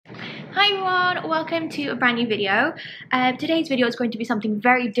Hi everyone, welcome to a brand new video. Today's video is going to be something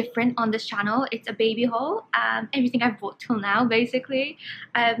very different on this channel. It's a baby haul, everything I've bought till now basically.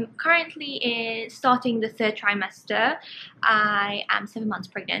 Currently starting the third trimester. I am 7 months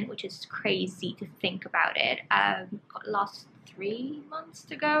pregnant, which is crazy to think about it. Got last 3 months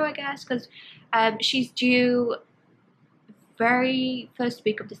to go, I guess, because she's due very first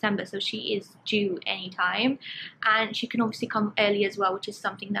week of December, so she is due anytime, and she can obviously come early as well, which is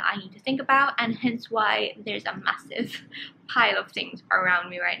something that I need to think about, and hence why there's a massive pile of things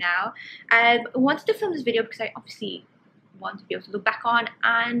around me right now. I wanted to film this video because I obviously want to be able to look back on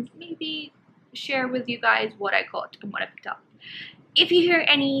and maybe share with you guys what I got and what I picked up. If you hear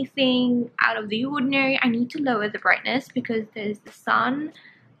anything out of the ordinary, I need to lower the brightness because there's the sun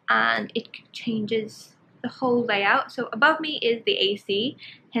and it changes the whole layout. So above me is the AC,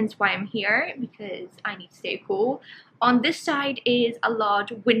 hence why I'm here, because I need to stay cool. On this side is a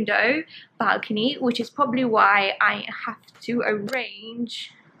large window balcony, which is probably why I have to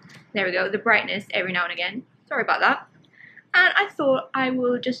arrange, there we go, the brightness every now and again. Sorry about that. And I thought I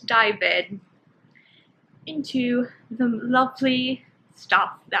will just dive into the lovely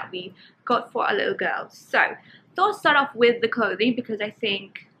stuff that we got for our little girl. So thought I'll start off with the clothing because I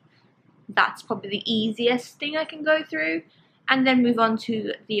think that's probably the easiest thing I can go through, and then move on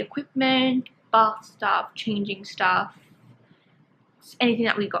to the equipment, bath stuff, changing stuff, anything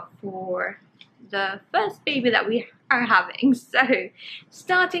that we got for the first baby that we are having. So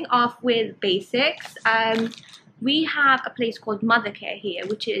starting off with basics, we have a place called Mother Care here,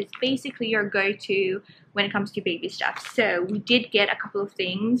 which is basically your go-to when it comes to baby stuff. So we did get a couple of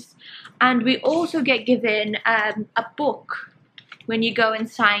things, and we also get given a book when you go and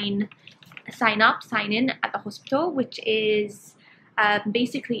sign in at the hospital, which is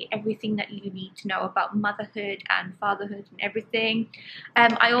basically everything that you need to know about motherhood and fatherhood and everything.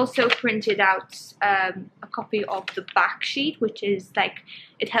 I also printed out a copy of the back sheet, which is like,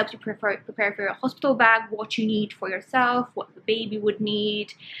 it helps you prepare for your hospital bag, what you need for yourself, what the baby would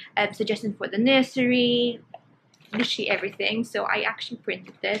need, suggestions for the nursery, literally everything. So I actually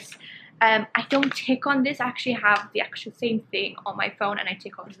printed this. I don't tick on this. I actually have the actual same thing on my phone, and I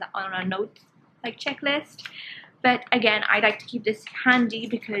tick on a note like checklist. But again, I like to keep this handy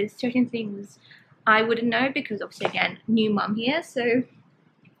because certain things I wouldn't know, because obviously again, new mum here, so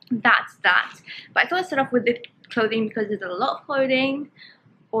that's that. But I thought I'd start off with the clothing because there's a lot of clothing,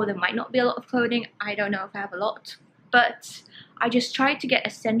 or there might not be a lot of clothing. I don't know if I have a lot, but I just tried to get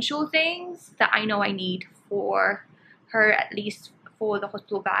essential things that I know I need for her, at least for the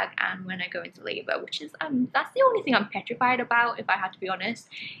hospital bag and when I go into labor, which is that's the only thing I'm petrified about, if I had to be honest,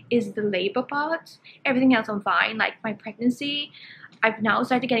 is the labor part. Everything else I'm fine. Like my pregnancy, I've now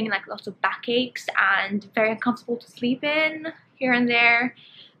started getting like lots of backaches and very uncomfortable to sleep in here and there.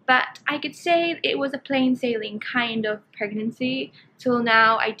 But I could say it was a plain sailing kind of pregnancy till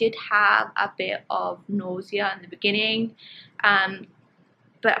now. I did have a bit of nausea in the beginning,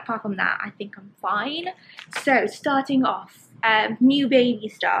 but apart from that, I think I'm fine. So starting off, new baby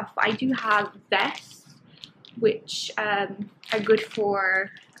stuff. I do have vests, which are good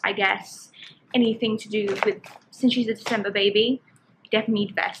for, I guess, anything to do with, since she's a December baby, definitely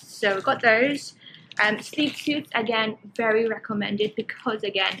need vests. So got those. Sleep suits, again, very recommended because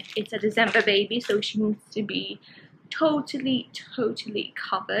again, it's a December baby, so she needs to be totally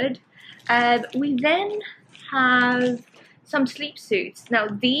covered. We then have some sleep suits. Now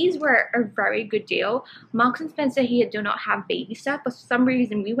these were a very good deal. Marks and Spencer here do not have baby stuff, but for some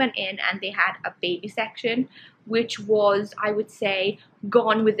reason we went in and they had a baby section, which was, I would say,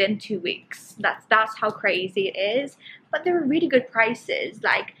 gone within 2 weeks. That's how crazy it is. But they were really good prices.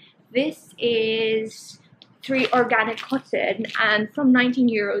 Like this is 3 organic cotton, and from 19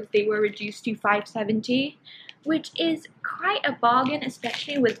 euros they were reduced to 5.70, which is quite a bargain,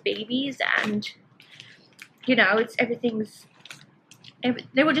 especially with babies. And you know, it's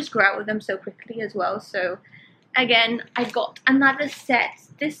they will just grow out with them so quickly as well. So again, I got another set.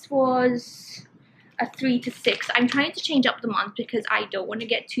 This was a 3 to 6. I'm trying to change up the month because I don't want to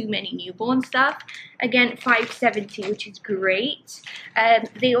get too many newborn stuff. Again, 5.70, which is great.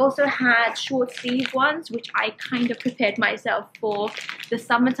 They also had short sleeve ones, which I kind of prepared myself for the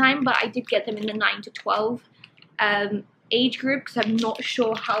summertime, but I did get them in the 9 to 12 age group because I'm not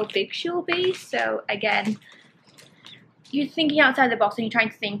sure how big she'll be. So again, you're thinking outside the box and you're trying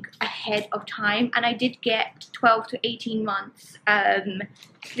to think ahead of time. And I did get 12 to 18 months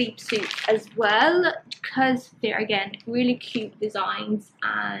sleep suits as well, because they're again really cute designs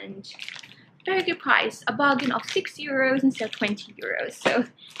and very good price. A bargain of 6 euros instead of 20 euros. So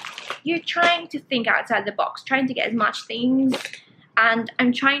you're trying to think outside the box, trying to get as much things and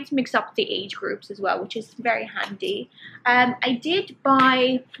I'm trying to mix up the age groups as well, which is very handy. I did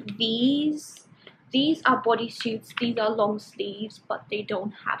buy these. These are bodysuits. These are long sleeves, but they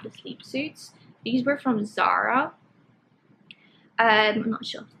don't have the sleep suits. These were from Zara. I'm not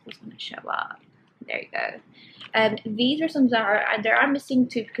sure if this is going to show up. There you go. These are some Zara, and there are missing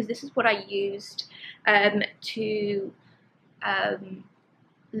two because this is what I used to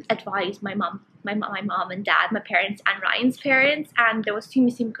advise my mom and dad, my parents and Ryan's parents, and there was two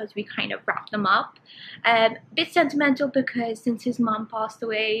missing because we kind of wrapped them up. Bit sentimental because since his mom passed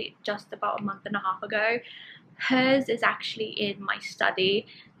away just about a month and a half ago, hers is actually in my study,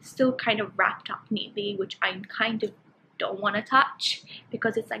 still kind of wrapped up neatly, which I kind of don't want to touch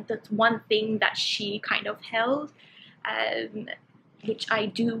because it's like that's one thing that she kind of held, which I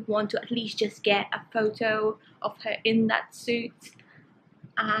do want to at least just get a photo of her in that suit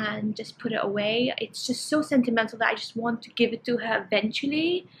and just put it away. It's just so sentimental that I just want to give it to her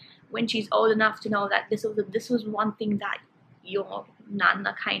eventually when she's old enough to know that this was one thing that your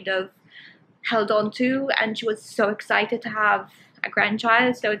nana kind of held on to, and she was so excited to have a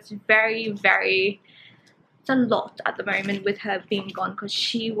grandchild. So it's very, very, it's a lot at the moment with her being gone because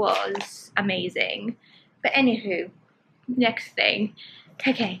she was amazing. But anywho, next thing.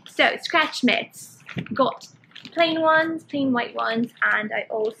 Okay, so scratch mitts. Got plain ones, plain white ones, and I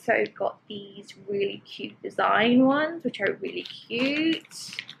also got these really cute design ones, which are really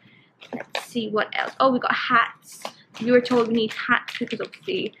cute. Let's see what else. Oh, we got hats. We were told we need hats because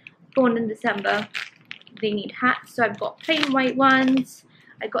obviously born in December, they need hats. So I've got plain white ones.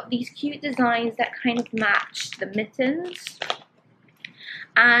 I got these cute designs that kind of match the mittens.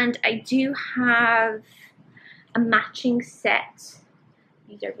 And I do have a matching set.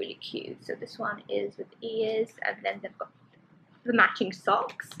 These are really cute. So this one is with ears, and then they've got the matching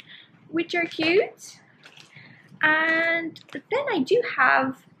socks, which are cute. And then I do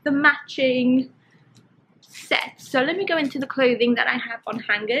have the matching set. So let me go into the clothing that I have on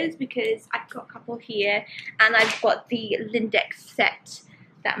hangers because I've got a couple here, and I've got the Lindex set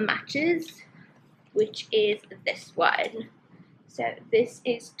that matches, which is this one. So this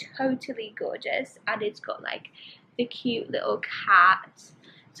is totally gorgeous, and it's got like the cute little cat.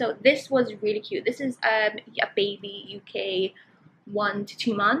 So this was really cute. This is a baby UK 1 to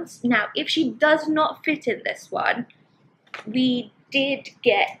 2 months. Now, if she does not fit in this one, we did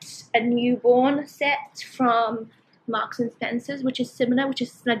get a newborn set from Marks and Spencer's, which is similar, which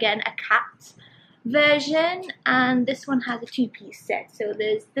is again a cat version, and this one has a 2-piece set. So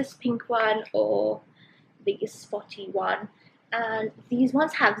there's this pink one or the spotty one, and these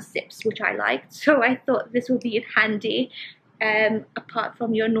ones have zips, which I liked, so I thought this would be handy apart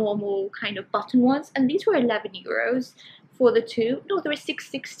from your normal kind of button ones. And these were 11 euros for the two. No, they were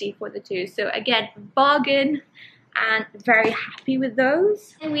 6.60 for the two, so again, bargain, and very happy with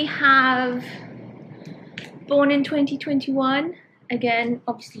those. And we have born in 2021. Again,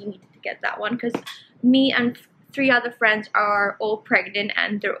 obviously you needed to get that one because me and 3 other friends are all pregnant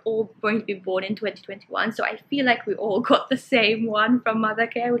and they're all going to be born in 2021, so I feel like we all got the same one from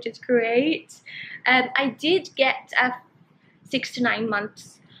Mothercare, which is great. I did get a 6 to 9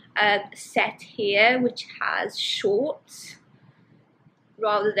 months set here, which has shorts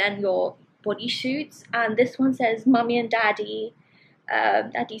rather than your bodysuits, and this one says Mummy and Daddy,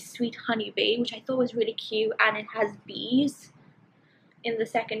 Daddy's Sweet Honeybee, which I thought was really cute, and it has bees in the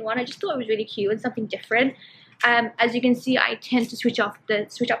second one. I just thought it was really cute and something different. As you can see, I tend to switch up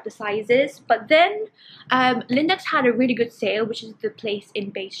the sizes, but then Lindex had a really good sale, which is the place in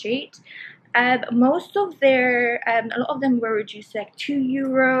Bay Street. Most of their, a lot of them were reduced to like 2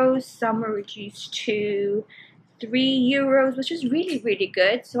 euros, some were reduced to 3 euros, which is really, really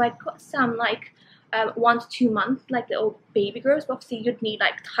good. So I got some like 1 to 2 months, like little baby girls, but obviously you'd need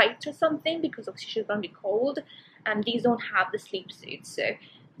like tights or something because obviously she's gonna be cold, and these don't have the sleep suits. So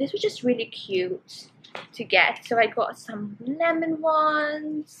this was just really cute to get. So I got some lemon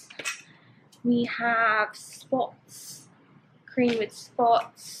ones. We have spots, cream with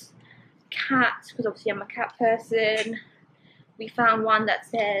spots, cat, because obviously I'm a cat person. We found one that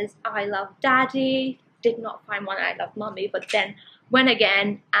says I love Daddy. Did not find one I love Mummy, but then went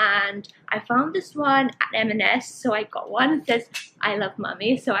again and I found this one at Hemnes, so I got one that says I love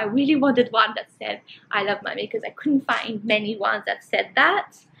Mummy. So I really wanted one that said I love Mummy because I couldn't find many ones that said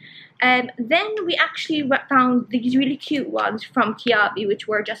that. Then we actually found these really cute ones from Kiabi, which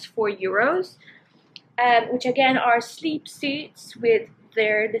were just 4 euros, which again are sleep suits with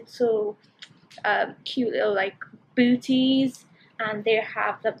their little cute little like booties, and they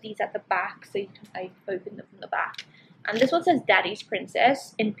have these at the back, so I opened them from the back. And this one says Daddy's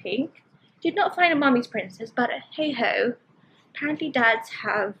Princess in pink. Did not find a Mummy's Princess, but hey ho, apparently dads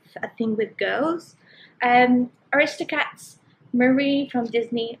have a thing with girls. Aristocats, Marie from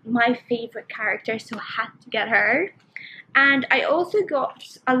Disney, my favorite character, so I had to get her. And I also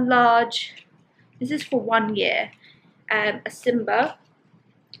got a large, this is for 1 year, a Simba,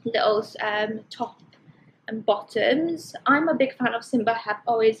 those top and bottoms. I'm a big fan of Simba, have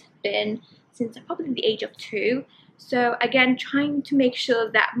always been since probably the age of 2. So again, trying to make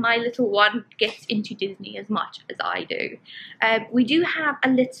sure that my little one gets into Disney as much as I do. We do have a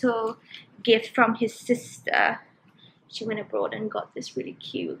little gift from his sister. She went abroad and got this really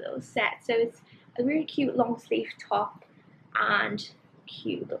cute little set. So it's a really cute long sleeve top and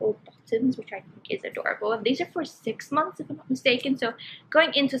cute little bottoms, which I think is adorable. And these are for 6 months if I'm not mistaken, so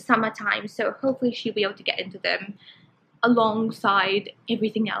going into summertime, so hopefully she'll be able to get into them alongside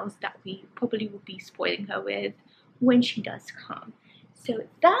everything else that we probably will be spoiling her with when she does come. So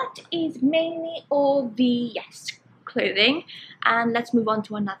that is mainly all the clothing, and let's move on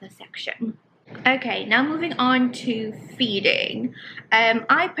to another section. Okay, now moving on to feeding.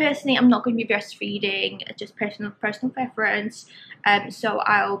 I personally am not going to be breastfeeding, just personal preference. So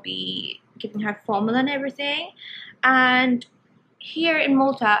I'll be giving her formula and everything. And here in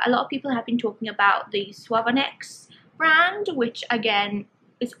Malta, a lot of people have been talking about the STEFYTALKS brand, which again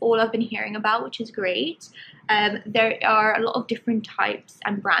is all I've been hearing about, which is great. There are a lot of different types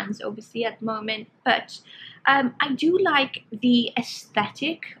and brands obviously at the moment, but I do like the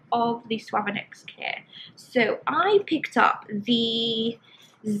aesthetic of the STEFYTALKS care. So I picked up the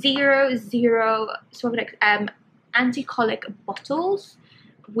 00 STEFYTALKS anti-colic bottles,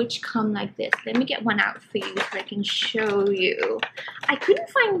 which come like this. Let me get one out for you so I can show you. I couldn't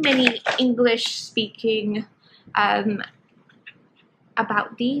find many English speaking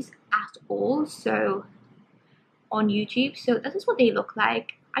about these at all, so on YouTube. So this is what they look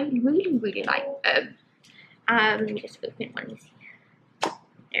like. I really like them. Let me just open one.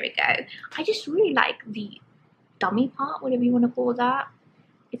 There we go. I just really like the dummy part, whatever you want to call that.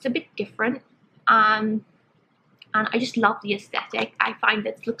 It's a bit different, and I just love the aesthetic. I find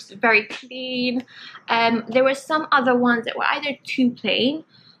that it looks very clean. There were some other ones that were either too plain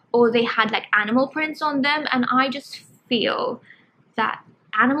or they had like animal prints on them, and I just feel that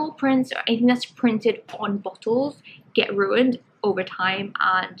animal prints or anything that's printed on bottles get ruined over time,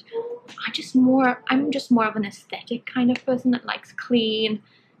 and I'm just more of an aesthetic kind of person that likes clean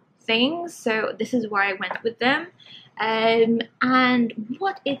things, so this is why I went with them. And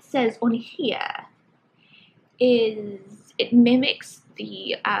what it says on here is it mimics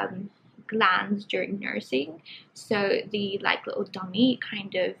the glands during nursing, so the like little dummy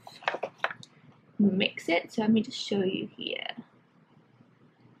kind of mimics it. So let me just show you here.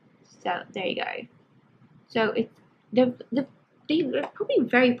 So there you go. So it's they're probably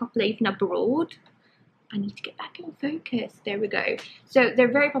very popular even abroad. I need to get back in focus. There we go. So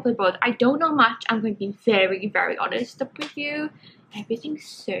they're very popular abroad. I don't know much. I'm going to be very honest up with you. Everything's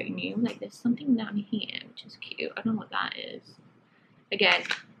so new. Like there's something down here which is cute. I don't know what that is. Again,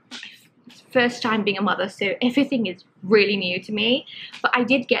 first time being a mother, so everything is really new to me. But I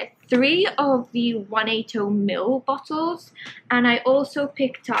did get 3 of the 180 ml bottles, and I also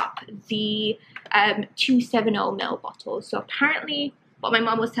picked up the 270 ml bottles. So apparently, what my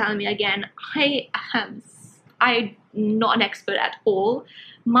mom was telling me, again, I'm not an expert at all.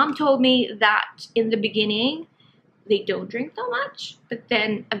 Mom told me that in the beginning they don't drink that much, but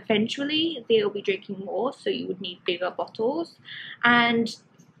then eventually they'll be drinking more, so you would need bigger bottles. And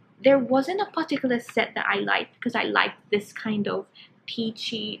there wasn't a particular set that I liked because I liked this kind of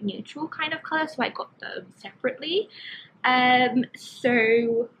peachy neutral kind of color, so I got them separately.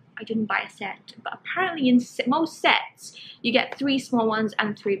 So I didn't buy a set, but apparently in most sets you get 3 small ones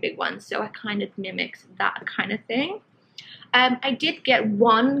and 3 big ones, so I kind of mimics that kind of thing. I did get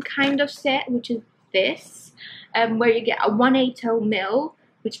one kind of set, which is this, where you get a 180 ml,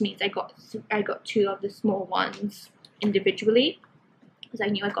 which means I got 2 of the small ones individually, because I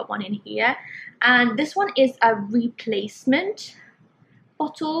knew I got one in here. And this one is a replacement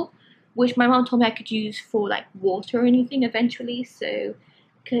bottle, which my mom told me I could use for like water or anything eventually, so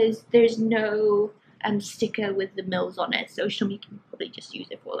because there's no sticker with the mils on it, so she can probably just use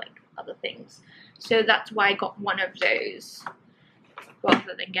it for like other things. So that's why I got one of those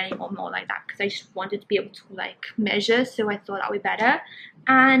rather than getting one more like that, because I just wanted to be able to like measure, so I thought that would be better.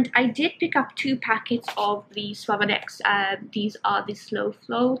 And I did pick up 2 packets of the STEFYTALKS. These are the slow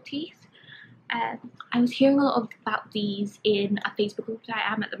flow teeth. I was hearing a lot about these in a Facebook group that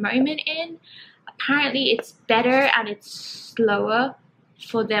I am at the moment in. Apparently it's better and it's slower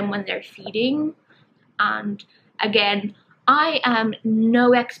for them when they're feeding. And again, I am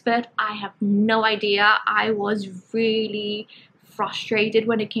no expert. I have no idea. I was really frustrated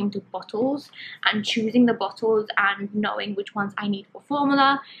when it came to bottles and choosing the bottles and knowing which ones I need for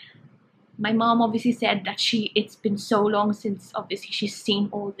formula. My mom obviously said that it's been so long since obviously she's seen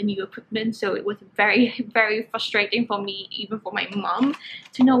all the new equipment, so it was very, very frustrating for me, even for my mom,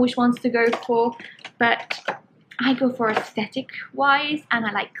 to know which ones to go for. But I go for aesthetic wise, and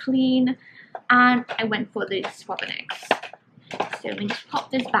I like clean, and I went for the STEFYTALKS. So let me just pop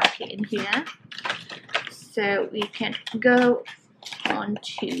this back in here so we can go on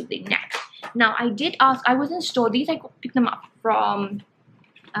to the next. Now I did ask, I was in store, these I picked them up from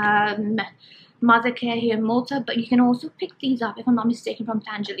Mother Care here in Malta, but you can also pick these up, if I'm not mistaken, from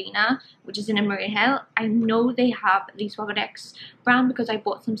Tangelina, which is in Emery Hill. I know they have the STEFYTALKS brand because I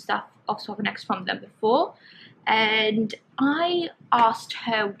bought some stuff of STEFYTALKS from them before, and I asked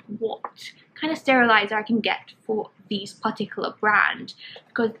her what kind of sterilizer I can get for these particular brand,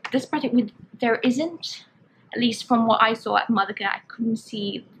 because this particular, there isn't, at least from what I saw at Mother Care, I couldn't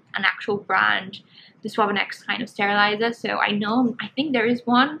see an actual brand, the STEFYTALKS kind of sterilizer. So I think there is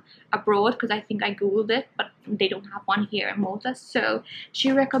one abroad because I think I googled it, but they don't have one here in Malta. So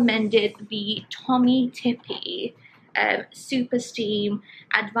she recommended the Tommee Tippee Super Steam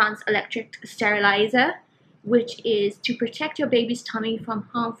Advanced Electric Sterilizer, which is to protect your baby's tummy from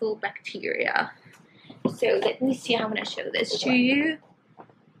harmful bacteria. So let me see how I'm going to show this to you,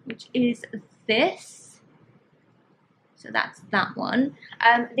 which is this. So that's that one.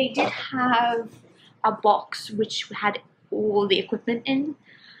 They did have a box which had all the equipment in,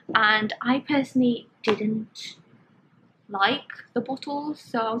 and I personally didn't like the bottles,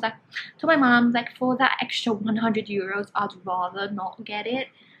 so I was like, to my mom, like, for that extra 100 euros, I'd rather not get it.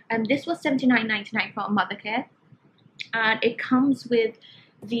 And this was $79.99 from Mother Care, and it comes with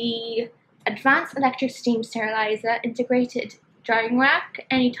the Advanced Electric Steam Sterilizer, integrated drying rack,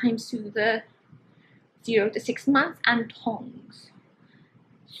 anytime soother, 0 to 6 months, and tongs.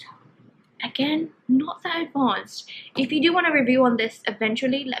 So again, not that advanced. If you do want a review on this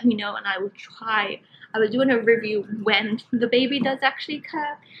eventually, let me know and I will try. I will do a review when the baby does actually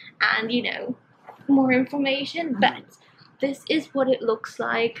come, and you know, more information. But this is what it looks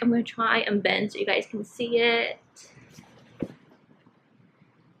like. I'm going to try and bend so you guys can see it.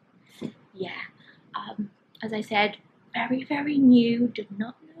 Yeah, as I said, very, very new, do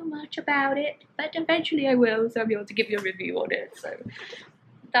not know much about it, but eventually I will, so I'll be able to give you a review on it. So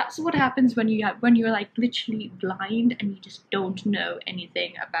that's what happens when you're like literally blind and you just don't know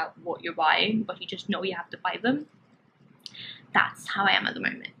anything about what you're buying, but you just know you have to buy them. That's how I am at the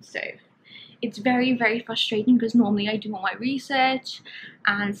moment. So it's very, very frustrating because normally I do all my research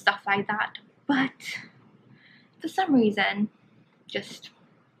and stuff like that, but for some reason, just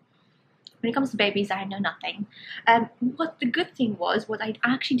when it comes to babies, I know nothing. What the good thing was I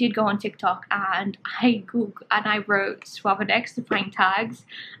actually did go on TikTok and I googled and I wrote STEFYTALKS to find tags,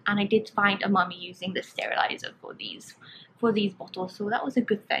 and I did find a mummy using the sterilizer for these bottles, so that was a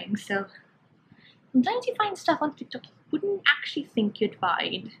good thing. So sometimes you find stuff on TikTok you wouldn't actually think you'd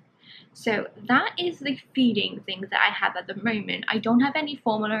find. So that is the feeding thing that I have at the moment. I don't have any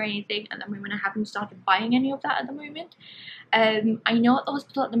formula or anything at the moment. I haven't started buying any of that at the moment. I know at the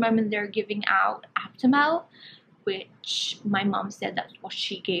hospital at the moment they're giving out Aptamel, which my mom said that's what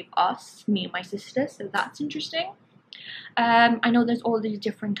she gave us, me and my sister, so that's interesting. I know there's all these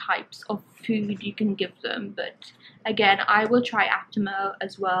different types of food you can give them, but again, I will try Aptamel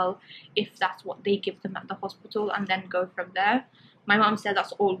as well if that's what they give them at the hospital, and then go from there. My mom said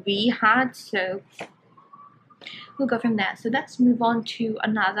that's all we had, so we'll go from there. So let's move on to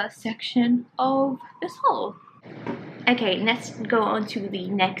another section of this haul. Okay, let's go on to the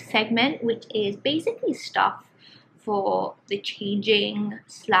next segment, which is basically stuff for the changing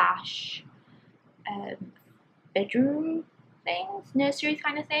slash bedroom things, nursery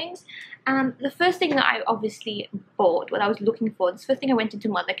kind of things. The first thing that I obviously bought, what I was looking for, this first thing I went into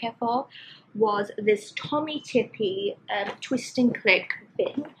Mother Care for, was this Tommee Tippee twist and click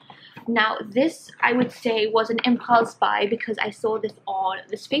bin. Now this, I would say, was an impulse buy because I saw this on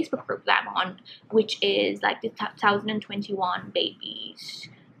this Facebook group that I'm on, which is like the 2021 baby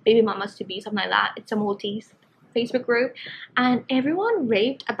mamas to be, something like that. It's a Maltese Facebook group, and everyone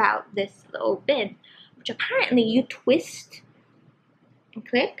raved about this little bin, which apparently you twist and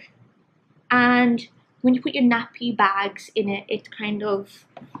click, and when you put your nappy bags in it, it kind of,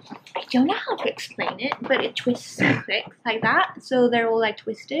 I don't know how to explain it, but it twists and clicks like that, so they're all like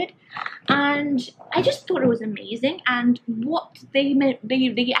twisted, and I just thought it was amazing. And what they meant,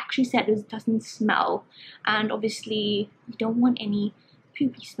 they actually said it doesn't smell, and obviously you don't want any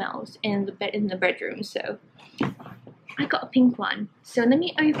poopy smells in the bedroom, so I got a pink one. So let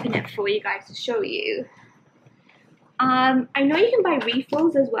me open it for you guys to show you. I know you can buy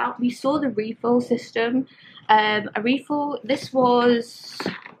refills as well. We saw the refill system. A refill, this was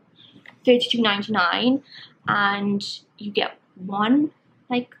 $32.99, and you get one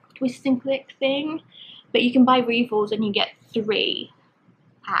like twist and click thing, but you can buy refills and you get 3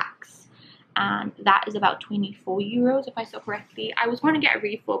 packs, and that is about 24 euros if I saw correctly. I was going to get a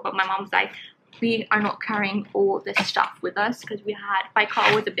refill, but my mom's like, we are not carrying all this stuff with us because my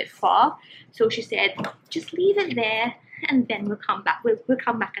car was a bit far, so she said just leave it there and then we'll come back. We'll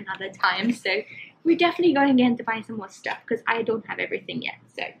come back another time. So we're definitely going again to buy some more stuff because I don't have everything yet.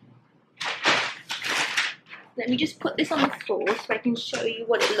 So let me just put this on the floor so I can show you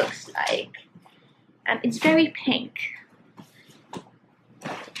what it looks like. It's very pink.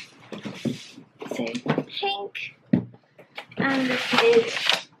 So pink, and this is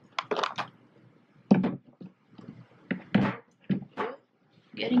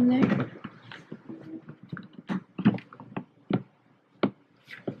getting there.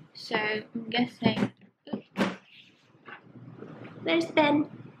 So I'm guessing there's Ben.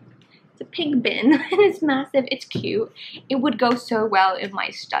 It's a pink bin and it's massive. It's cute. It would go so well in my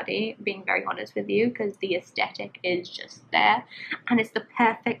study, being very honest with you, because the aesthetic is just there and it's the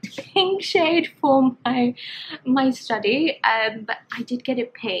perfect pink shade for my study. But I did get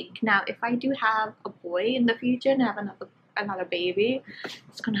it pink. Now if I do have a boy in the future and have another baby,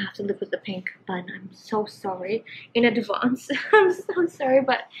 it's gonna have to live with the pink bun. I'm so sorry in advance. I'm so sorry,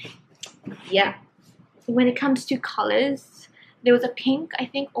 but yeah, when it comes to colors, there was a pink, I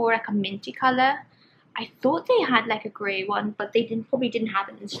think, or like a minty color. I thought they had like a grey one, but they probably didn't have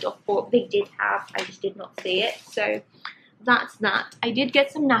it in stock, or they did have, I just did not see it. So that's that. I did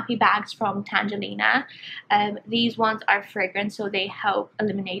get some nappy bags from Tangelina. These ones are fragrant, so they help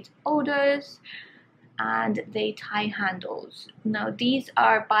eliminate odors, and they tie handles. Now these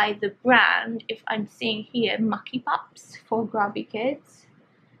are by the brand, if I'm seeing here, Mucky Pups for grubby kids.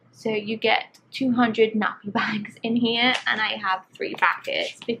 So you get 200 nappy bags in here, and I have 3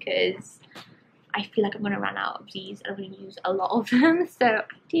 packets because I feel like I'm gonna run out of these. I'm gonna use a lot of them. So I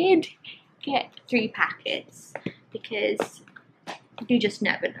did get 3 packets because you just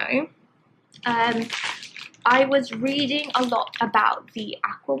never know. I was reading a lot about the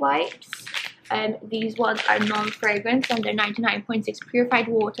aqua wipes. These ones are non-fragrance and they're 99.6 purified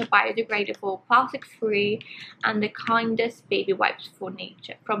water, biodegradable, plastic free, and the kindest baby wipes from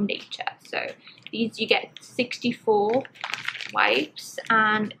nature. So these, you get 64 wipes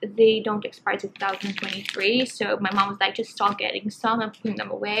and they don't expire till 2023. So my mom was like, just start getting some and putting them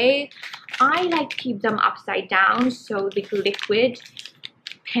away. I like to keep them upside down so the liquid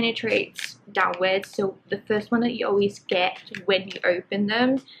penetrates downwards. So the first one that you always get when you open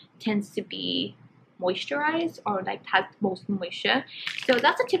them tends to be moisturized, or like has most moisture. So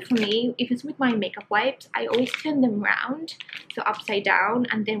that's a tip for me. If it's with my makeup wipes, I always turn them round, so upside down,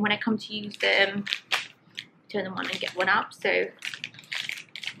 and then when I come to use them, turn them on and get one up. So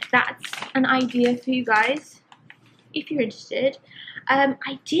that's an idea for you guys if you're interested.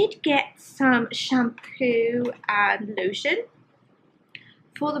 I did get some shampoo and lotion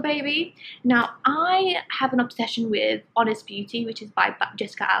for the baby. Now I have an obsession with Honest Beauty, which is by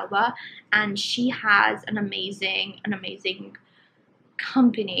Jessica Alba, and she has an amazing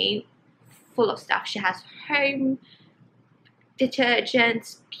company full of stuff. She has home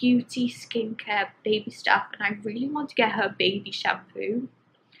detergents, beauty, skincare, baby stuff, and I really want to get her baby shampoo,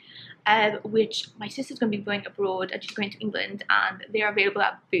 which my sister's going to be going abroad and she's going to England, and they're available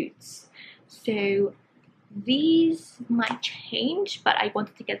at Boots. So these might change, but I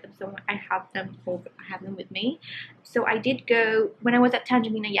wanted to get them, so I have them with me. So I did go, when I was at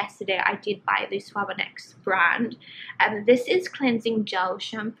Tangelina yesterday, I did buy this Fabernex brand, and this is cleansing gel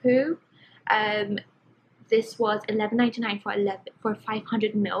shampoo. This was $11.99 for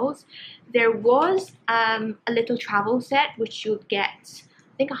 500 mils. There was a little travel set which you'll get,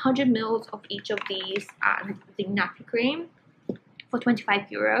 I think, 100 mils of each of these, and the nappy cream for 25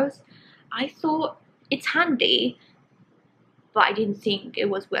 euros. I thought it's handy, but I didn't think it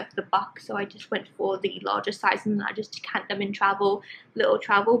was worth the buck, so I just went for the larger size, and I just had them in little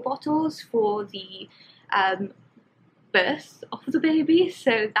travel bottles for the birth of the baby.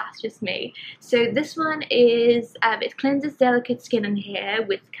 So that's just me. So this one is, it cleanses delicate skin and hair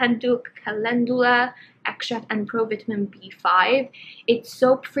with calendula extract and provitamin B5. It's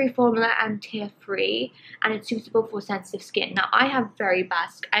soap-free formula and tear-free, and it's suitable for sensitive skin. Now I have very bad,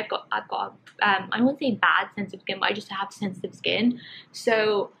 I've got I won't say bad sensitive skin, but I just have sensitive skin.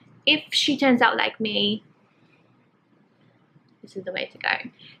 So if she turns out like me, this is the way to go.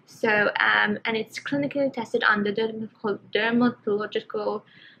 So and it's clinically tested under dermatological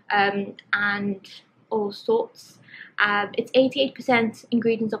and all sorts. It's 88%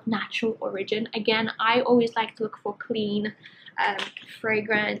 ingredients of natural origin. Again, I always like to look for clean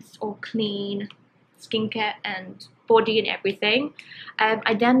fragrance or clean skincare and body and everything.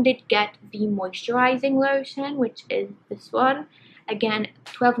 I then did get the moisturizing lotion, which is this one. Again,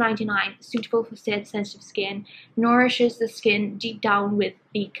 $12.99, suitable for sensitive skin, nourishes the skin deep down with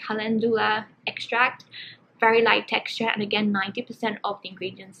the calendula extract, very light texture, and again 90% of the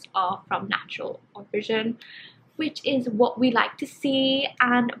ingredients are from natural origin, which is what we like to see,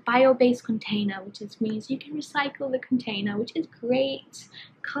 and bio-based container, which means you can recycle the container, which is great,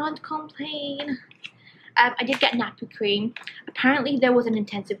 can't complain. I did get nappy cream. Apparently there was an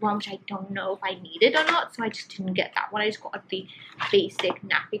intensive one, which I don't know if I needed or not, so I just didn't get that one. I just got the basic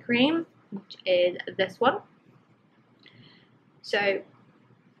nappy cream, which is this one. So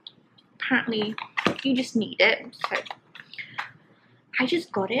apparently you just need it, so I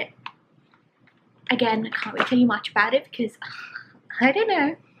just got it. Again, I can't really tell you much about it because I don't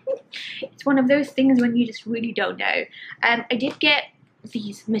know. It's one of those things when you just really don't know. I did get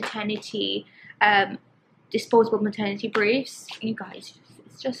these maternity disposable maternity briefs. You guys,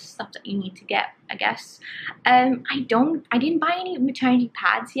 it's just stuff that you need to get, I guess. I didn't buy any maternity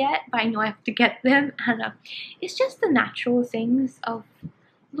pads yet, but I know I have to get them, and it's just the natural things of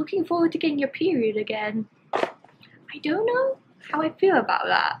looking forward to getting your period again. I don't know how I feel about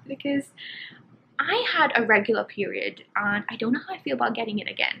that, because I had a regular period and I don't know how I feel about getting it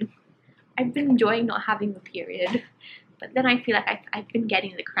again. I've been enjoying not having the period, but then I feel like I've been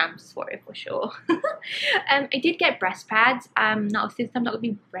getting the cramps for it for sure. I did get breast pads. Now since I'm not going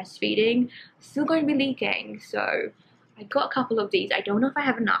to be breastfeeding, still going to be leaking, so I got a couple of these. I don't know if I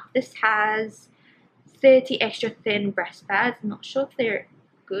have enough. This has 30 extra thin breast pads. I'm not sure if they're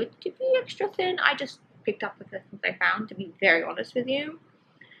good to be extra thin. I just picked up the first ones I found, to be very honest with you.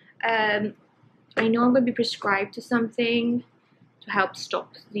 I know I'm going to be prescribed to something to help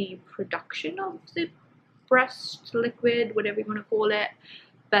stop the production of the breast liquid, whatever you want to call it,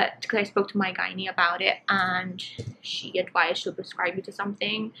 but because I spoke to my gynae about it and she advised she'll prescribe me to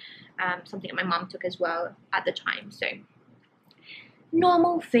something, something that my mom took as well at the time. So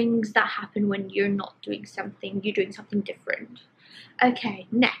normal things that happen when you're not doing something, you're doing something different. Okay,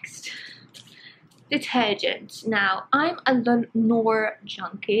 next, detergent. Now I'm a Lenor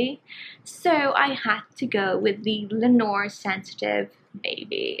junkie, so I had to go with the Lenor Sensitive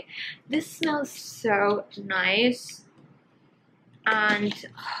Baby. This smells so nice and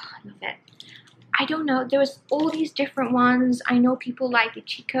I love it. I don't know, there was all these different ones. I know people like the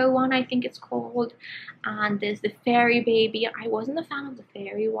Chico one, I think it's called, and there's the Fairy Baby. I wasn't a fan of the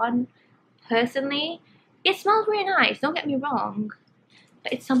Fairy one personally. It smells really nice, don't get me wrong,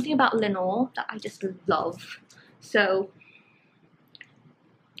 but it's something about Lenor that I just love. So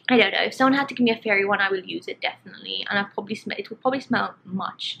I don't know, if someone had to give me a fairy one, I will use it definitely, and it will probably smell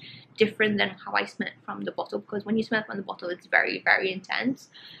much different than how I smell it from the bottle, because when you smell it from the bottle it's very, very intense.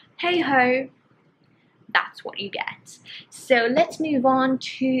 Hey ho, that's what you get. So let's move on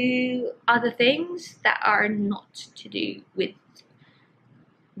to other things that are not to do with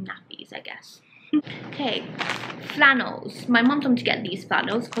nappies, I guess. Okay, flannels. My mom told me to get these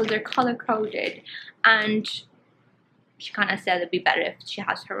flannels because they're color coded, and she kind of said it'd be better if she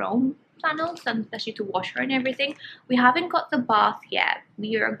has her own flannels, and especially to wash her and everything. We haven't got the bath yet.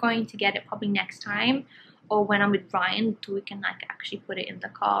 We are going to get it probably next time, or when I'm with Ryan, so we can like actually put it in the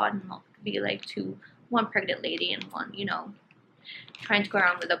car and not be like one pregnant lady and one, you know, trying to go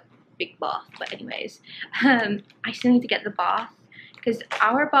around with a big bath. But anyways, I still need to get the bath, because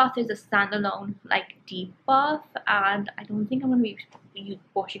our bath is a standalone like deep bath, and I don't think I'm going to be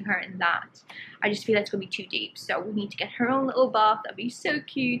washing her in that. I just feel like it's going to be too deep, so we need to get her own little bath. That'd be so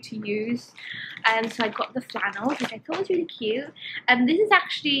cute to use. So I got the flannels, which I thought was really cute, and this is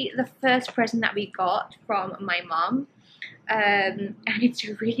actually the first present that we got from my mom, and it's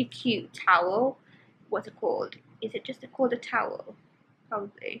a really cute towel. What's it called? Is it just called a towel?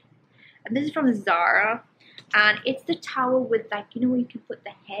 Probably. And this is from Zara, and it's the towel with, like, you know, where you can put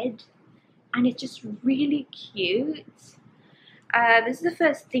the head, and it's just really cute. This is the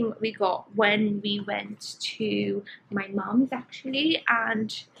first thing we got when we went to my mom's actually,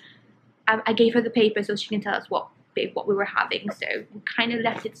 and I gave her the paper so she can tell us what we were having. So we kind of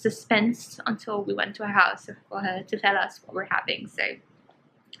left it suspense until we went to her house for her to tell us what we're having. So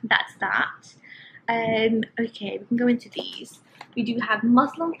that's that. Okay, we can go into these. We do have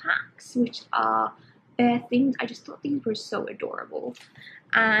muslin packs, which are bear things. I just thought these were so adorable.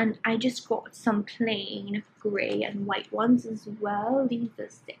 And I just got some plain grey and white ones as well. These are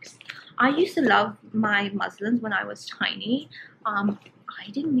 6. I used to love my muslins when I was tiny. I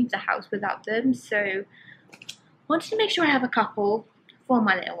didn't leave the house without them, so I wanted to make sure I have a couple for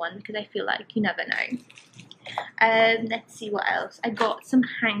my little one because I feel like you never know. Let's see what else. I got some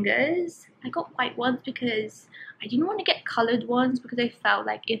hangers. I got white ones because I didn't want to get coloured ones because I felt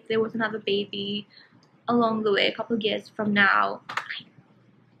like if there was another baby along the way a couple of years from now,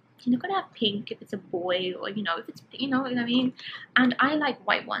 you're not gonna have pink if it's a boy, or you know, if it's, you know what I mean. And I like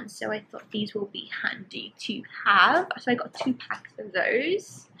white ones, so I thought these will be handy to have. So I got 2 packs of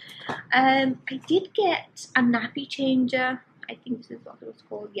those. I did get a nappy changer. I think this is what it was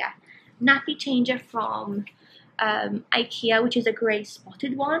called. Yeah, nappy changer from Ikea, which is a grey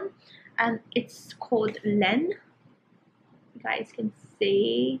spotted one, and it's called Len. You guys can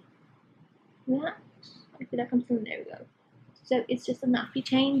see that. I feel like I'm still, there we go. So it's just a nappy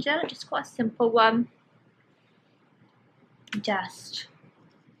changer, just quite a simple one, just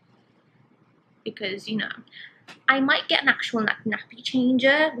because, you know, I might get an actual nappy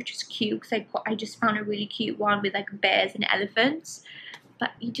changer, which is cute because I just found a really cute one with like bears and elephants, but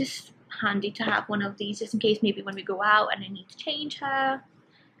it's just handy to have one of these just in case maybe when we go out and I need to change her.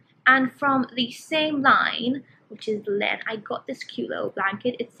 And from the same line, which is Len, I got this cute little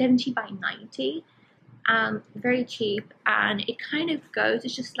blanket. It's 70 by 90. Very cheap, and it kind of goes,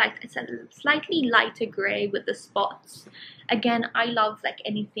 it's just like, it's a slightly lighter grey with the spots. Again, I love like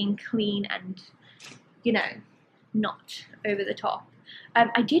anything clean and, you know, not over the top.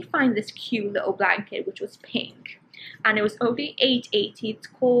 I did find this cute little blanket which was pink, and it was only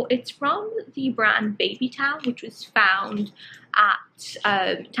 $8.80. It's from the brand Baby Town, which was found at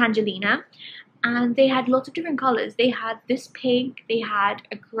Tangelina, and they had lots of different colors. They had this pink, they had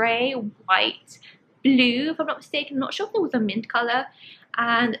a grey, white, blue, if I'm not mistaken. I'm not sure if there was a mint color,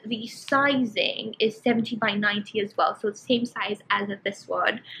 and the sizing is 70 by 90 as well, so it's the same size as this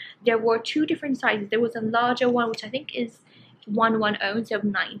one. There were 2 different sizes. There was a larger one, which I think is 110 instead of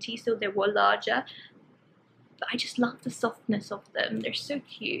 90, so they were larger, but I just love the softness of them. They're so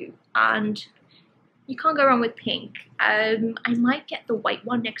cute, and you can't go wrong with pink. I might get the white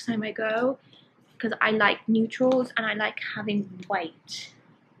one next time I go because I like neutrals and I like having white.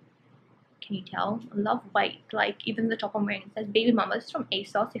 Can you tell? I love white. Like even the top I'm wearing, it says Baby Mama. This is from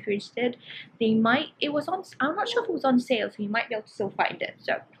ASOS. If you're interested, they might, it was on, I'm not sure if it was on sale, so you might be able to still find it.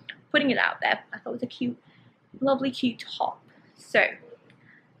 So putting it out there, I thought it was a cute, lovely cute top. So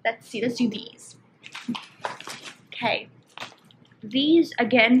let's see, let's do these. Okay, these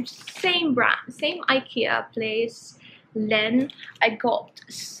again, same brand, same Ikea place, Len. I got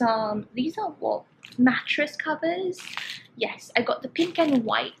some, these are what, mattress covers. Yes, I got the pink and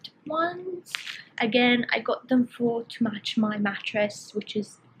white ones. Again, I got them to match my mattress, which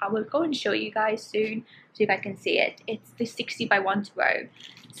is, I will go and show you guys soon, see if I can see it. It's the 60 by 1 row.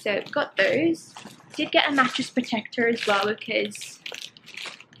 So got those. Did get a mattress protector as well because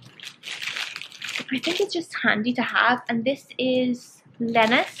I think it's just handy to have. And this is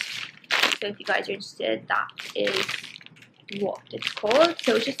Hemnes. So if you guys are interested, that is what it's called.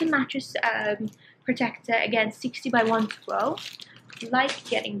 So it's just a mattress protector, again 60 by 112. Like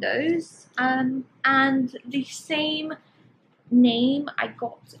getting those. And the same name, I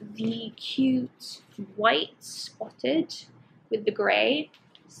got the cute white spotted with the grey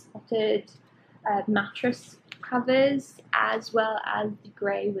spotted mattress covers, as well as the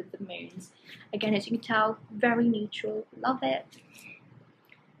grey with the moons. Again, as you can tell, very neutral. Love it.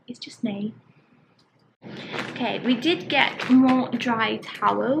 It's just me. Okay, we did get more dry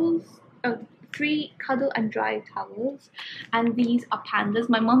towels. Oh, 3 cuddle and dry towels, and these are pandas.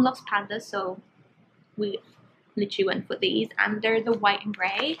 My mom loves pandas, so we literally went for these, and they're the white and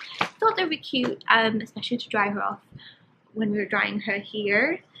grey. Thought they were cute, especially to dry her off when we were drying her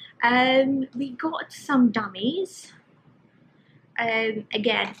here. We got some dummies.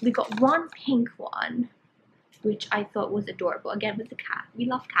 Again, we got one pink one, which I thought was adorable. Again, with the cat, we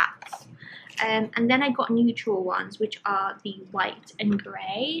love cats. And then I got neutral ones, which are the white and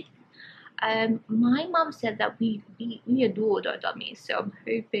grey. My mom said that we adored our dummies, so I'm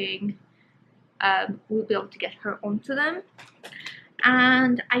hoping we'll be able to get her onto them.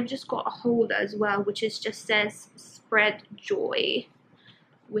 And I just got a holder as well, which is just says Spread Joy,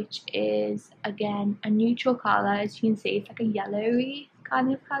 which is again a neutral color. As you can see, it's like a yellowy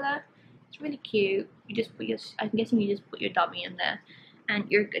kind of color. It's really cute. You just put your, I'm guessing you just put your dummy in there and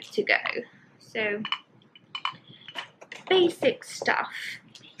you're good to go. So basic stuff.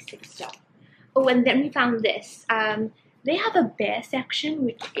 Oh, and then we found this. They have a bear section,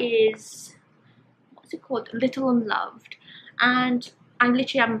 which is, what's it called, Little Unloved, and I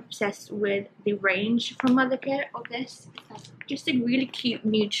literally am obsessed with the range from Ikea of this. It's just a really cute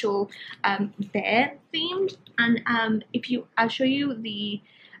neutral bear themed, and I'll show you the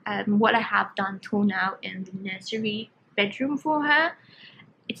what I have done till now in the nursery bedroom for her.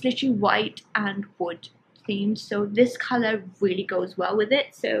 It's literally white and wood themed, so this color really goes well with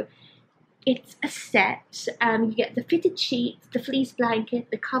it. So it's a set. You get the fitted sheets, the fleece blanket,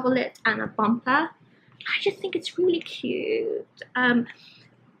 the coverlet, and a bumper. I just think it's really cute. And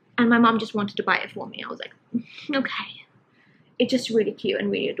my mom just wanted to buy it for me. I was like, okay. It's just really cute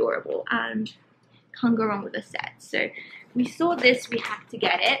and really adorable, and can't go wrong with the set. So we saw this, we had to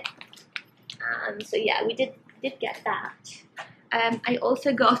get it. So yeah, we did get that. I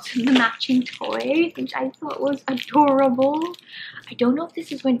also got the matching toy, which I thought was adorable. I don't know if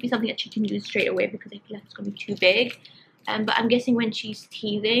this is going to be something that she can use straight away because I feel like it's going to be too big. But I'm guessing when she's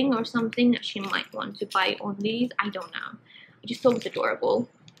teething or something that she might want to bite on these. I don't know. I just thought it was adorable.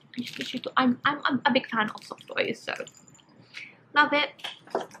 I'm a big fan of soft toys, so love it,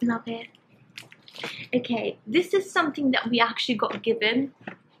 love it. Okay, this is something that we actually got given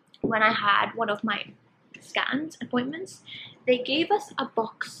when I had one of my scans appointments. They gave us a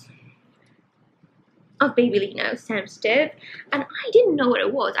box of Babylino sensitive, and I didn't know what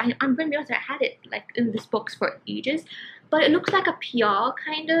it was. I'm going to be honest, I had it like in this box for ages, but it looks like a PR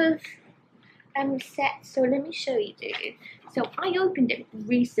kind of set. So let me show you. So I opened it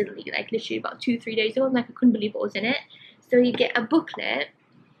recently, like literally about 2-3 days ago, and like I couldn't believe what was in it. So you get a booklet,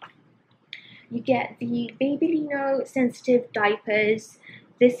 you get the Babylino sensitive diapers.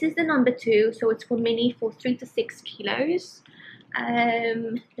 This is the number 2, so it's for mini, for 3 to 6 kilos.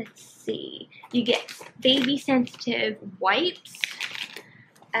 Let's see, you get baby sensitive wipes.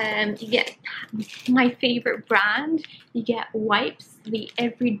 You get my favorite brand. You get wipes, the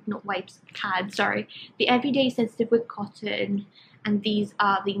everyday sensitive with cotton, and these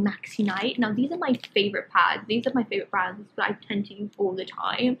are the Maxi Night. Now these are my favorite pads. These are my favorite brands that I tend to use all the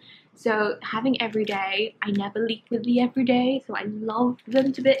time. So having everyday, I never leak with the everyday, so I love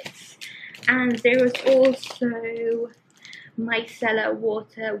them to bits. And there was also micellar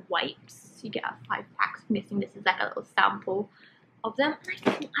water wipes. You get a 5-pack. I'm guessing this is like a little sample of them.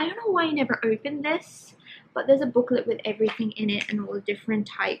 I don't know why I never opened this, but there's a booklet with everything in it and all the different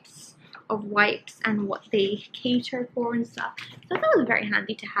types of wipes and what they cater for and stuff. So that was very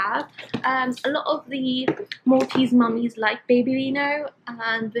handy to have. A lot of the Maltese mummies like Babylino,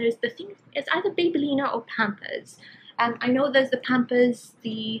 and there's the thing, it's either Babylino or Pampers. I know there's the Pampers,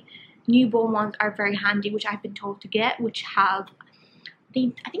 the newborn ones are very handy, which I've been told to get, which have,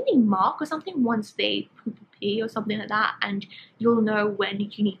 I think they mark or something once they poop a pee or something like that, and you'll know when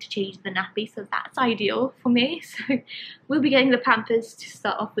you need to change the nappy, so that's ideal for me. So we'll be getting the Pampers to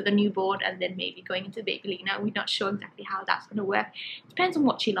start off with a newborn, and then maybe going into Babylino. We're not sure exactly how that's going to work. Depends on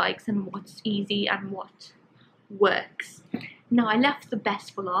what she likes and what's easy and what works. Now I left the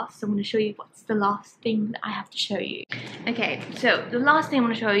best for last, so I'm going to show you what's the last thing that I have to show you. Okay, so the last thing I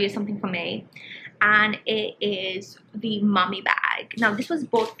want to show you is something for me, and it is the mummy bag. Now this was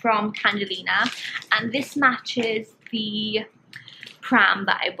bought from Tangelina, and this matches the pram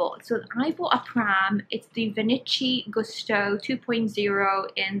that I bought. So I bought a pram. It's the Venicci Gusto 2.0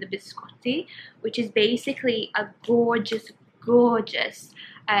 in the Biscotti, which is basically a gorgeous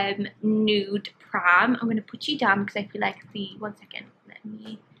nude pram. I'm going to put you down because I feel like the, one second, let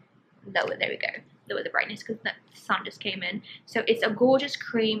me lower, there we go, lower the brightness because the sun just came in. So it's a gorgeous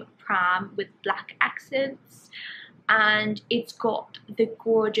cream pram with black accents, and it's got the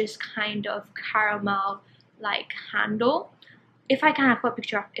gorgeous kind of caramel like handle. If I can, I'll put a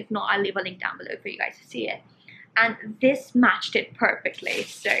picture up. If not, I'll leave a link down below for you guys to see it. And this matched it perfectly.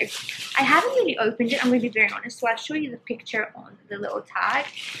 So I haven't really opened it, I'm going to be very honest, so I'll show you the picture on the little tag.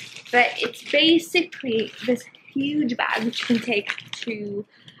 But it's basically this huge bag which you can take to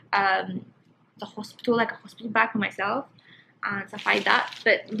the hospital, like a hospital bag for myself and stuff like that.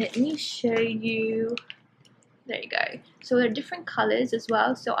 But let me show you. There you go. So there are different colors as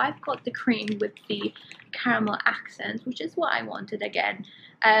well. So I've got the cream with the caramel accents, which is what I wanted again.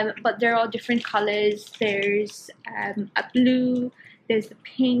 But there are different colors. There's a blue, there's the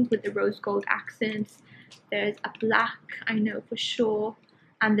pink with the rose gold accents, there's a black, I know for sure,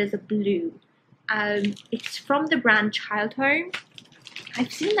 and there's a blue. It's from the brand Child Home.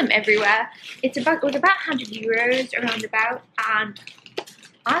 I've seen them everywhere. It was about 100 euros around about, and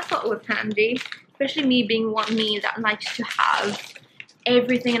I thought it was handy, especially me being me that likes to have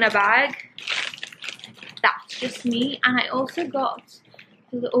everything in a bag. That's just me. And I also got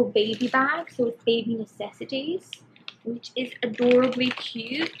the little baby bag, so it's baby necessities, which is adorably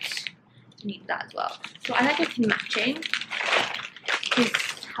cute. need that as well. So I like it matching,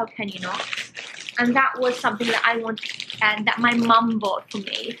 because how can you not? And that was something that I wanted and that my mum bought for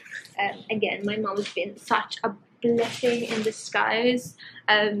me. Again, my mum has been such a blessing in disguise.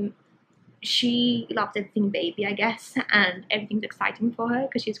 She loves everything baby, I guess, and everything's exciting for her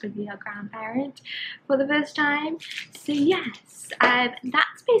because she's going to be her grandparent for the first time. So yes,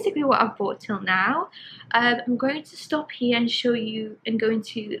 that's basically what I've bought till now. I'm going to stop here and show you, and go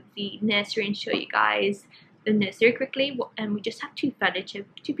into the nursery and show you guys the nursery quickly. And we just have two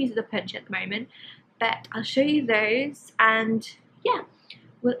pieces of furniture at the moment, but I'll show you those, and yeah,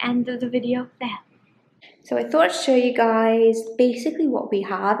 we'll end the video there. So I thought I'd show you guys basically what we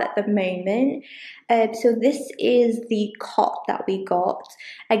have at the moment. So this is the cot that we got.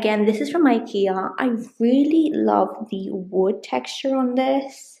 Again, this is from Ikea. I really love the wood texture on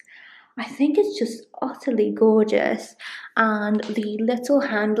this. I think it's just utterly gorgeous, and the little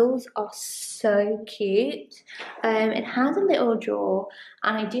handles are so cute. It has a little drawer,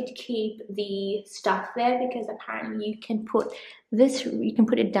 and I did keep the stuff there because apparently you can put this, you can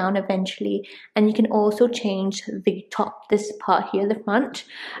put it down eventually, and you can also change the top, this part here, the front.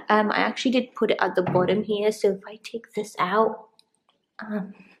 I actually did put it at the bottom here, so if I take this out,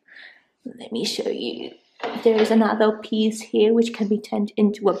 let me show you. There is another piece here which can be turned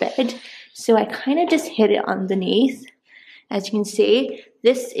into a bed, so I kind of just hid it underneath. As you can see,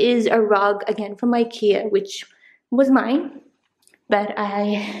 this is a rug again from Ikea, which was mine, but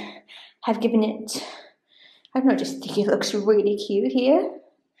I have given it, I don't know, just think it looks really cute here.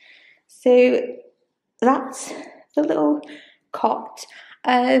 So that's the little cot.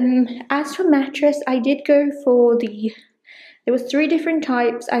 As for mattress, I did go for there was 3 different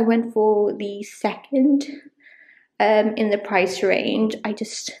types. I went for the second in the price range. I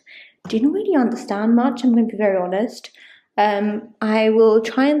just didn't really understand much, I'm going to be very honest. I will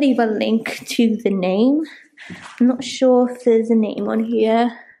try and leave a link to the name. I'm not sure if there's a name on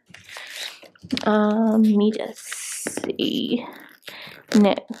here. Let me just see.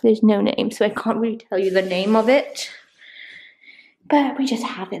 No, there's no name, so I can't really tell you the name of it. But we just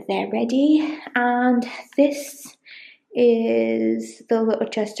have it there ready. And this is the little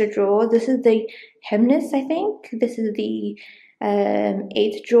chest of drawers. This is the Hemnes, I think. This is the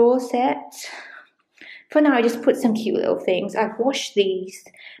 8th drawer set. For now, I just put some cute little things. I've washed these.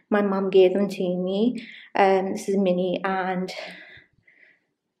 My mum gave them to me. This is Minnie and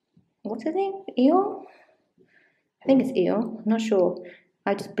what's her name? Eel? I think it's Eel. I'm not sure.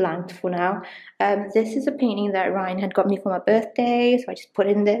 I just blanked for now. This is a painting that Ryan had got me for my birthday, so I just put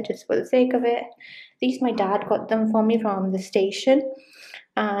it in there just for the sake of it. These, my dad got them for me from the station,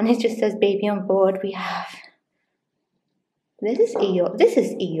 and it just says baby on board. We have, this is Eel. This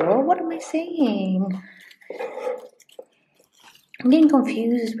is Eel. What am I saying? I'm getting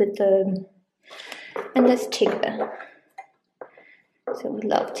confused with the, and there's Tigger. So we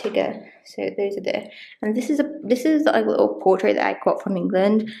love Tigger. So those are there. And this is a little portrait that I got from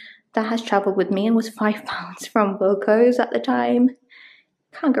England that has travelled with me and was £5 from Wilko's at the time.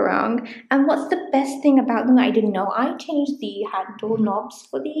 Can't go wrong. And what's the best thing about them that I didn't know? I changed the handle knobs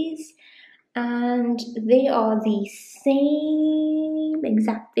for these, and they are the same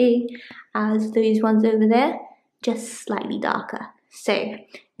exactly as those ones over there, just slightly darker. So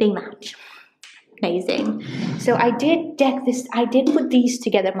they match. Amazing. So I did put these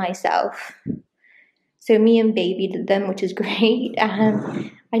together myself. So me and baby did them, which is great.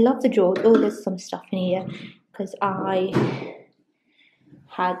 And I love the drawers. Oh, there's some stuff in here because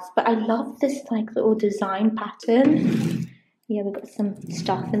but I love this like little design pattern. Yeah, we've got some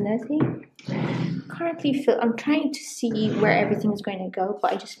stuff in there, see? Currently, I'm trying to see where everything is going to go,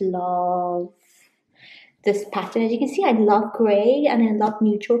 but I just love this pattern. As you can see, I love grey and I love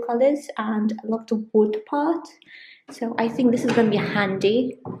neutral colours, and I love the wood part. So I think this is going to be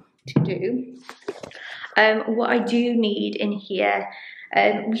handy to do. What I do need in here,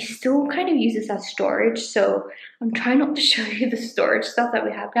 we still kind of use this as storage, so I'm trying not to show you the storage stuff that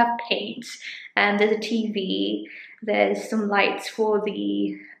we have. We have paint, and there's a TV, there's some lights for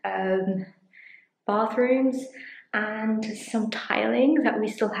the bathrooms, and some tiling that we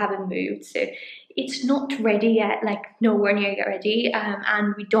still haven't moved. So it's not ready yet, like nowhere near yet ready,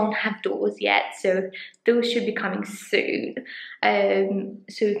 and we don't have doors yet, so those should be coming soon,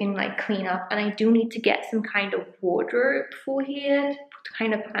 so we can like clean up. And I do need to get some kind of wardrobe for here to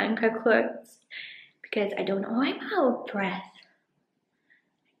kind of hang her clothes, because I don't know why I'm out of breath.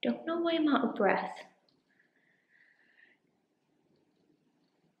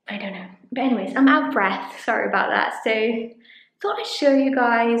 I don't know, but anyways, I'm out of breath, sorry about that. So thought I'd show you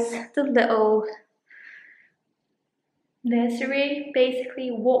guys the little nursery. Basically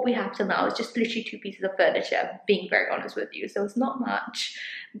what we have till now is just literally 2 pieces of furniture, being very honest with you, so it's not much,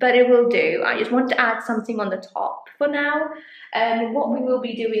 but it will do. I just want to add something on the top for now. What we will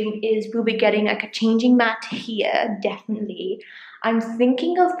be doing is we'll be getting like a changing mat here, definitely. I'm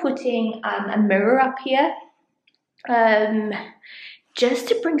thinking of putting a mirror up here, just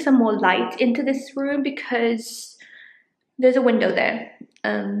to bring some more light into this room, because there's a window there.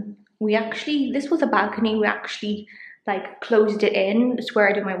 This was a balcony, we actually like closed it in. It's where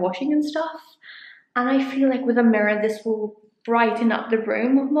I do my washing and stuff, and I feel like with a mirror this will brighten up the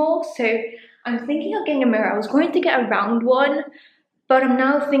room more. So I'm thinking of getting a mirror. I was going to get a round one, but I'm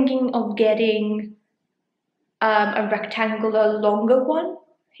now thinking of getting a rectangular longer one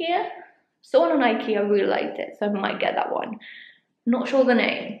here. Someone on Ikea really liked it, so I might get that one. Not sure the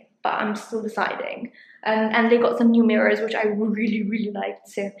name, but I'm still deciding. And they got some new mirrors which I really liked,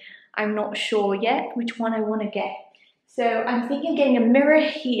 so I'm not sure yet which one I want to get. So I'm thinking of getting a mirror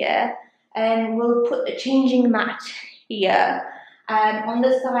here, and we'll put the changing mat here. On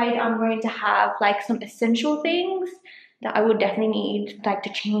the side I'm going to have like some essential things that I would definitely need, like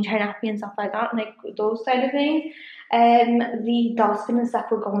to change her nappy and stuff like that, like those side of things. The dustbin and stuff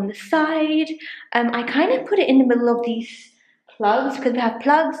will go on the side. I kind of put it in the middle of these plugs because we have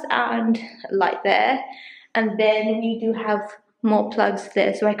plugs and light there, and then we do have more plugs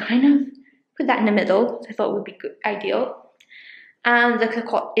there, so I kind of put that in the middle. I thought it would be good, ideal. And the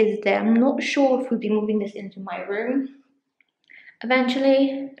cot is there. I'm not sure if we'll be moving this into my room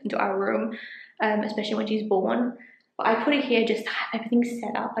eventually, into our room, especially when she's born. But I put it here just to have everything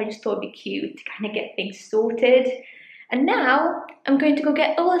set up. I just thought it'd be cute to kind of get things sorted. And now I'm going to go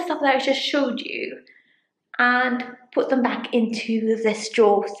get all the stuff that I just showed you and put them back into this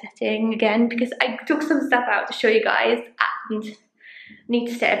drawer setting again, because I took some stuff out to show you guys and need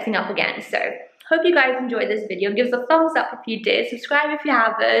to set everything up again. So hope you guys enjoyed this video. Give us a thumbs up if you did, subscribe if you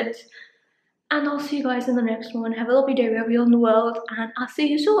haven't, and I'll see you guys in the next one. Have a lovely day wherever you're in the world, and I'll see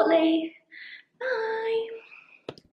you shortly. Bye.